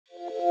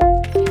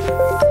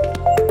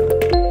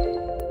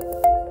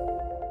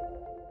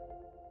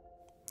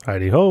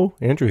Heidi-ho,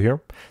 Andrew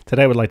here.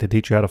 Today I would like to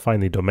teach you how to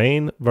find the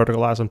domain,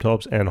 vertical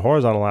asymptotes, and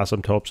horizontal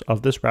asymptotes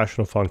of this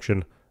rational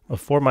function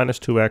of 4 minus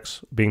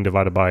 2x being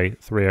divided by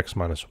 3x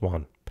minus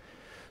 1.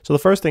 So the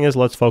first thing is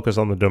let's focus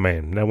on the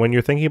domain. Now when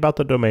you're thinking about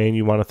the domain,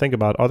 you want to think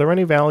about, are there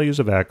any values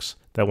of x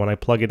that when I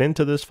plug it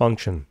into this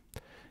function,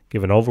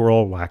 give an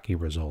overall wacky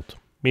result,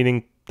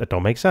 meaning that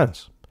don't make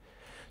sense.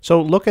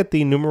 So look at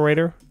the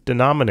numerator,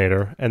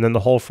 denominator, and then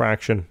the whole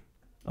fraction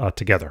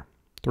together.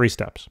 3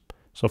 steps.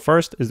 So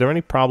first, is there any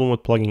problem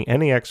with plugging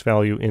any x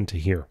value into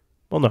here?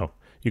 Well, no.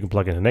 You can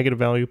plug in a negative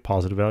value,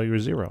 positive value, or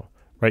 0,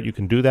 right? You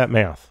can do that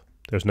math.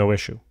 There's no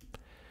issue.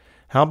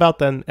 How about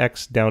then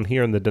x down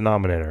here in the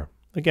denominator?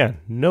 Again,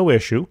 no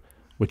issue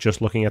with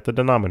just looking at the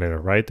denominator,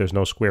 right? There's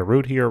no square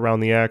root here around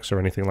the x or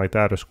anything like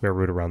that, or square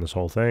root around this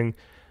whole thing.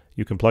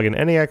 You can plug in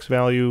any x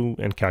value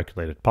and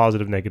calculate it,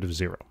 positive, negative,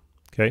 0,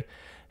 okay?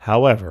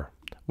 However,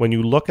 when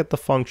you look at the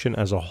function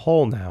as a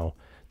whole now,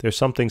 there's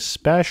something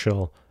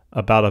special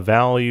about a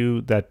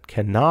value that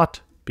cannot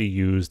be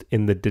used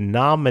in the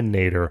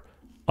denominator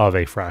of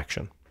a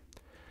fraction.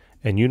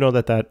 And you know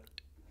that that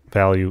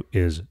value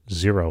is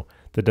 0.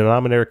 The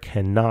denominator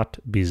cannot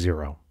be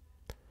 0.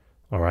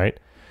 All right?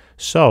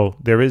 So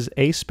there is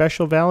a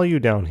special value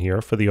down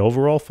here for the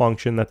overall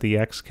function that the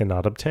x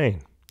cannot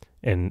obtain.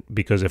 And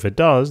because if it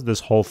does,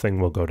 this whole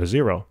thing will go to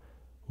 0.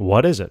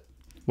 What is it?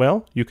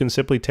 Well, you can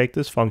simply take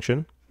this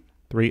function,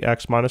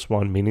 3x minus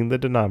 1, meaning the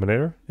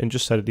denominator, and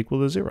just set it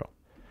equal to 0.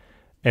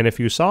 And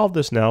if you solve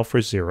this now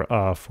for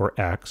for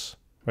x,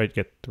 right,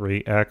 get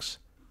 3x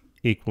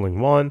equaling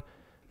 1,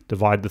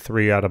 divide the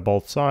 3 out of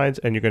both sides,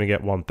 and you're going to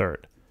get 1/3.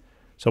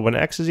 So when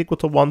x is equal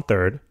to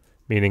 1/3,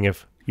 meaning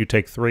if you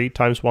take 3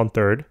 times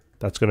 1/3,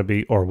 that's going to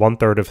be, or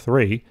 1/3 of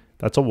 3,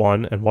 that's a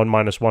 1, and 1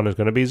 minus 1 is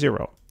going to be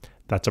 0.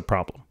 That's a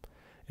problem.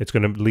 It's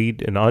going to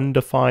lead an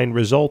undefined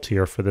result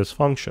here for this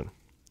function.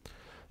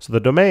 So the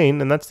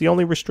domain, and that's the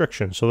only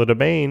restriction, so the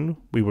domain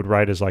we would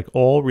write as like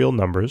all real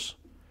numbers,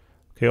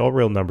 okay, all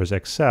real numbers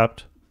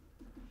except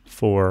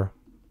for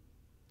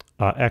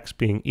x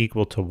being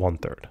equal to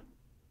 1/3.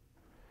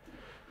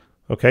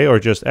 Okay, or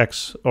just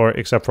x, or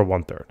except for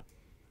 1/3.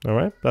 All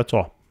right, that's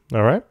all.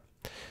 All right,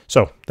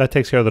 so that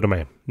takes care of the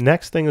domain.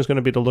 Next thing is going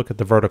to be to look at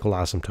the vertical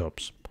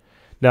asymptotes.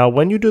 Now,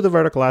 when you do the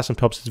vertical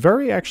asymptotes, it's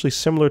very actually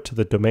similar to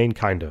the domain,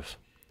 kind of.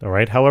 All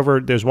right,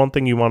 however, there's one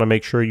thing you want to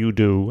make sure you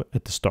do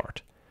at the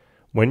start.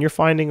 When you're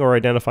finding or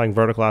identifying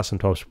vertical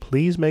asymptotes,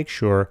 please make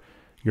sure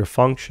your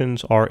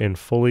functions are in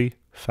fully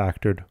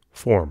factored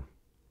form.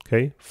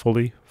 Okay,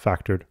 fully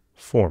factored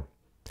form.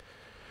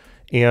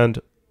 And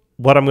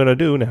what I'm going to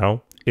do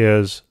now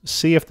is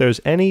see if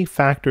there's any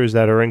factors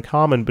that are in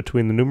common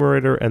between the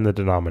numerator and the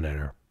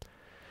denominator.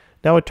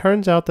 Now it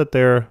turns out that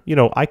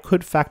I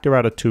could factor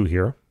out a 2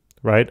 here,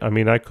 right? I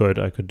mean, I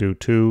could do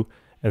 2,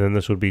 and then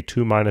this would be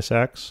 2 minus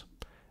x.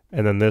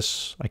 And then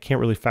this, I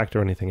can't really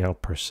factor anything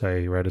out per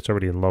se, right? It's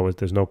already in lowest.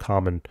 There's no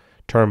common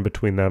term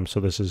between them, so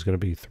this is going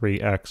to be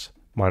 3x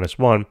minus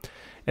 1.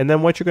 And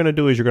then what you're going to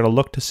do is you're going to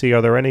look to see,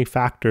 are there any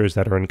factors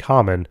that are in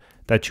common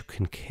that you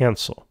can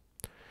cancel?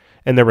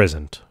 And there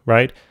isn't,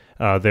 right?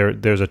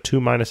 There's a 2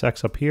 minus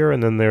x up here,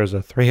 and then there's a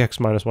 3x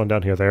minus 1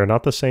 down here. They are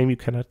not the same. You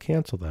cannot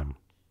cancel them,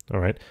 all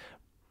right?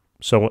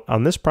 So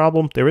on this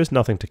problem, there is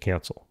nothing to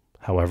cancel.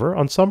 However,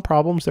 on some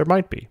problems, there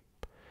might be.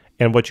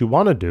 And what you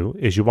want to do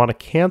is you want to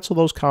cancel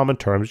those common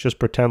terms. Just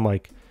pretend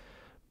like,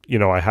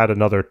 I had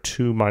another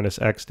 2 minus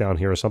x down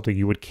here or something.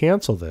 You would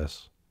cancel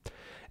this.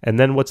 And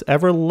then what's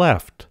ever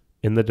left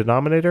in the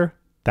denominator,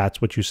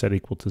 that's what you set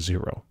equal to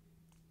 0.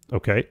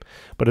 Okay?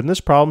 But in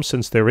this problem,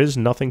 since there is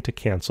nothing to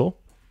cancel,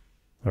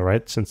 all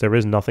right, since there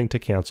is nothing to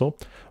cancel,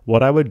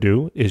 what I would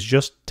do is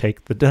just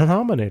take the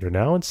denominator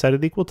now and set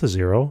it equal to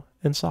 0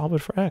 and solve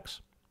it for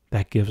x.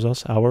 That gives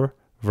us our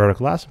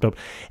vertical asymptote.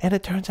 And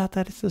it turns out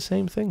that it's the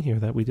same thing here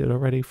that we did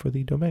already for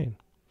the domain.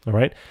 All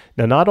right.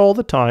 Now, not all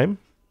the time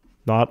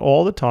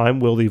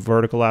will the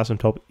vertical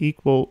asymptote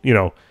equal,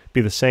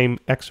 be the same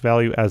x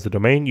value as the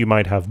domain. You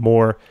might have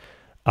more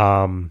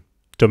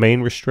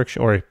domain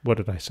restriction, or what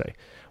did I say?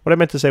 What I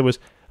meant to say was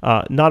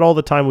not all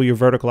the time will your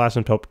vertical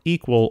asymptote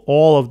equal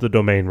all of the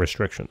domain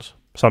restrictions.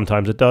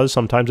 Sometimes it does,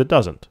 sometimes it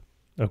doesn't.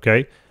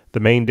 Okay. The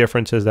main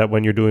difference is that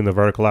when you're doing the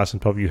vertical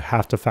asymptote, you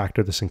have to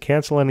factor this and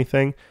cancel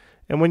anything.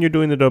 And when you're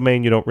doing the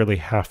domain, you don't really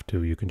have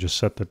to. You can just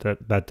set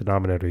that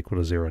denominator equal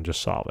to 0 and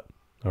just solve it.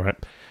 All right.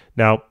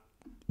 Now,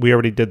 we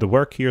already did the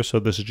work here, so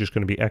this is just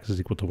going to be x is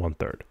equal to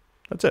 1/3.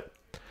 That's it.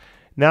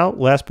 Now,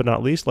 last but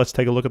not least, let's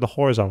take a look at the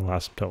horizontal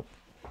asymptote.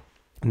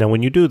 Now,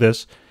 when you do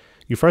this,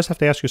 you first have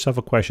to ask yourself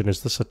a question.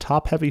 Is this a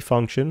top-heavy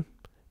function,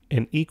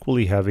 an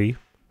equally heavy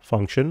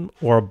function,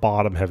 or a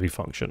bottom-heavy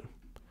function?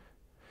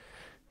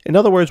 In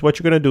other words, what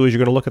you're going to do is you're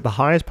going to look at the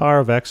highest power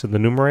of x in the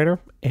numerator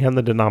and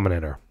the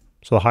denominator.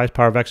 So the highest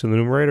power of x in the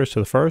numerator is to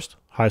the first,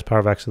 highest power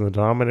of x in the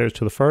denominator is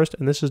to the first,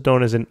 and this is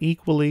known as an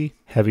equally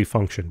heavy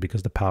function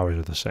because the powers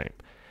are the same.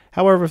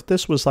 However, if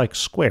this was like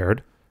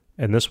squared,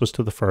 and this was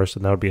to the first,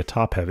 then that would be a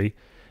top heavy.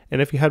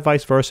 And if you had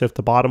vice versa, if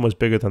the bottom was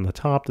bigger than the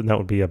top, then that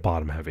would be a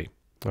bottom heavy.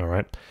 All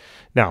right.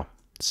 Now,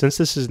 since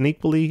this is an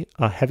equally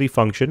heavy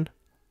function,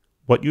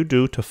 what you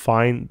do to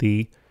find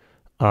the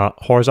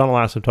horizontal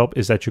asymptote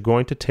is that you're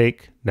going to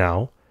take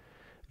now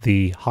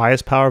the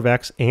highest power of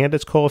x and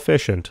its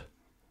coefficient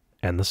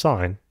and the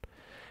sign,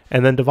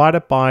 and then divide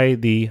it by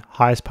the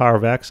highest power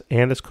of x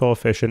and its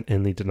coefficient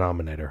in the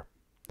denominator.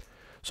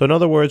 So in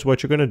other words,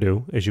 what you're going to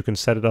do is you can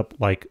set it up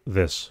like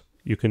this.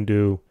 You can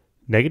do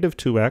negative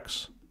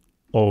 2x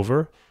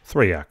over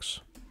 3x.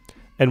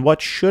 And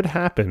what should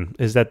happen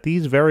is that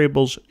these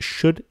variables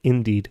should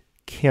indeed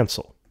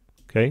cancel.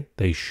 Okay?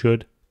 They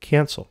should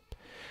cancel.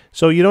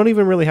 So you don't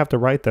even really have to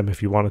write them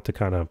if you wanted to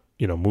kind of,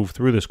 move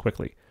through this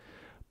quickly.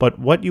 But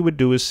what you would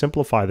do is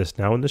simplify this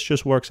now, and this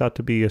just works out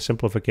to be a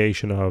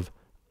simplification of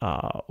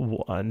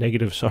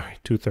negative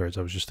 2/3.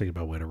 I was just thinking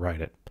about where to write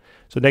it.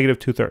 So negative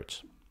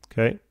 2/3.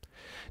 Okay?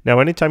 Now,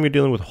 anytime you're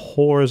dealing with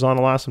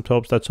horizontal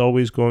asymptotes, that's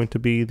always going to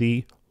be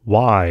the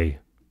y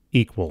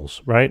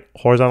equals, right?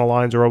 Horizontal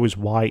lines are always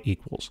y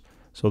equals.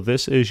 So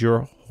this is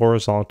your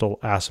horizontal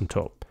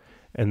asymptote.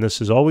 And this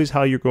is always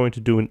how you're going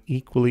to do an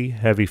equally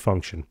heavy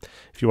function.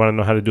 If you want to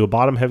know how to do a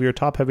bottom heavy or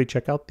top heavy,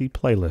 check out the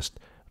playlist.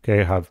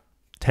 Okay, I have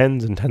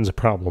tens and tens of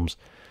problems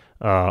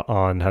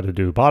on how to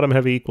do bottom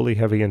heavy, equally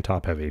heavy, and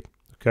top heavy.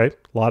 Okay,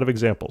 a lot of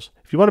examples.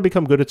 If you want to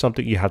become good at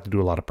something, you have to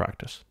do a lot of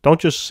practice. Don't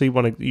just see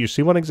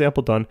one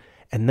example done,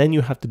 and then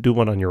you have to do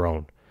one on your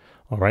own.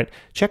 All right.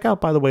 Check out,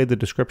 by the way, the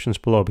descriptions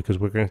below, because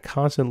we're going to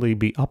constantly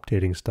be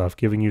updating stuff,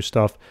 giving you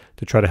stuff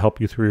to try to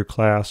help you through your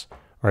class.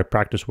 All right.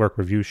 Practice work,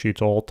 review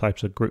sheets, all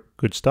types of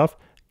good stuff.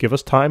 Give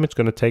us time. It's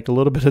going to take a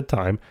little bit of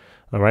time.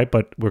 All right.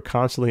 But we're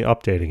constantly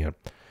updating it.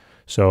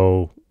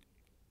 So,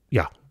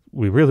 yeah,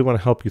 we really want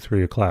to help you through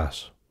your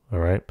class. All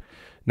right.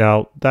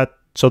 Now,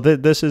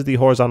 this is the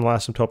horizontal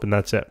asymptote, and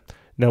that's it.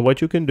 Now, what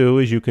you can do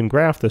is you can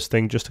graph this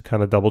thing just to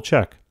kind of double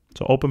check.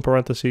 So open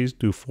parentheses,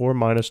 do 4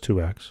 minus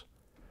 2x.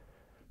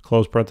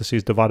 Close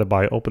parentheses, divided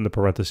by, open the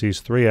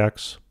parentheses,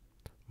 3x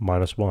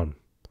minus 1.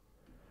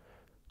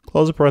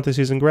 Close the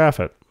parentheses and graph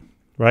it.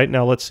 Right?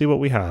 Now let's see what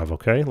we have,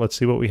 okay? Let's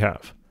see what we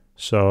have.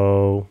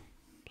 So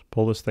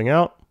pull this thing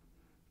out,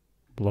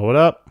 blow it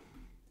up,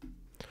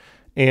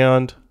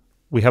 and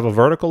we have a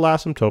vertical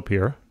asymptote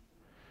here.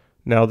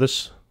 Now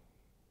this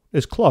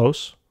is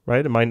close,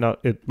 right? It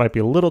might be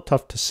a little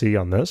tough to see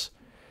on this,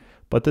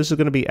 but this is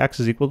going to be x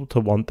is equal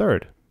to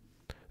 1/3.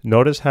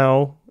 Notice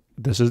how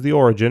this is the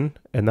origin,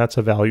 and that's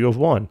a value of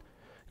 1.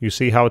 You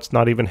see how it's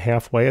not even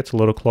halfway, it's a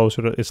little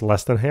closer to, it's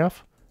less than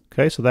half.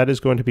 Okay, so that is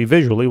going to be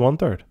visually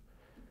 1/3.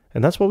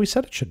 And that's what we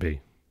said it should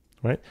be,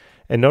 right?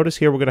 And notice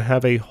here we're going to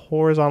have a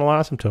horizontal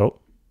asymptote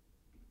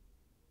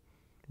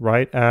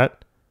right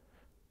at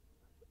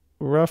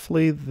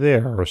roughly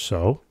there or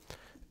so.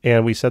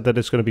 And we said that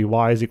it's going to be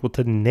y is equal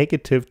to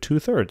negative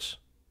 2/3,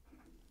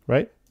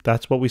 right?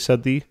 That's what we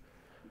said the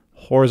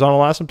horizontal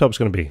asymptote is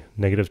going to be,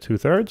 negative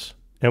 2/3.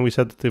 And we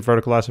said that the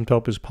vertical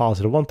asymptote is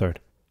positive 1/3.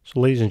 So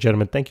ladies and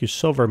gentlemen, thank you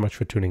so very much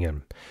for tuning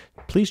in.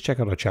 Please check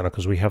out our channel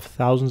because we have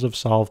thousands of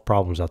solved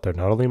problems out there,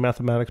 not only in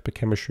mathematics, but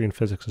chemistry and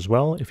physics as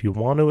well. If you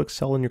want to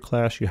excel in your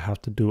class, you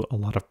have to do a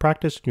lot of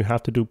practice and you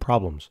have to do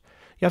problems.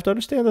 You have to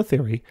understand the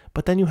theory,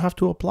 but then you have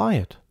to apply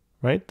it,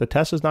 right? The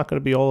test is not going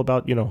to be all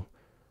about,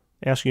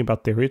 asking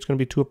about theory. It's going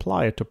to be to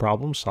apply it to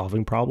problems,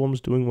 solving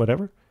problems, doing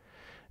whatever.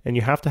 And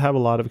you have to have a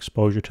lot of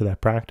exposure to that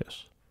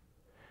practice.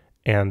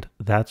 And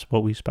that's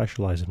what we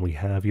specialize in. We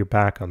have your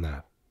back on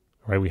that,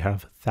 right? We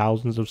have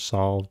thousands of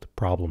solved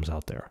problems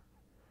out there.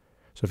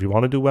 So if you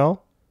want to do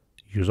well,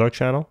 use our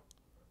channel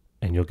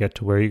and you'll get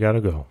to where you got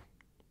to go.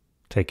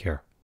 Take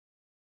care.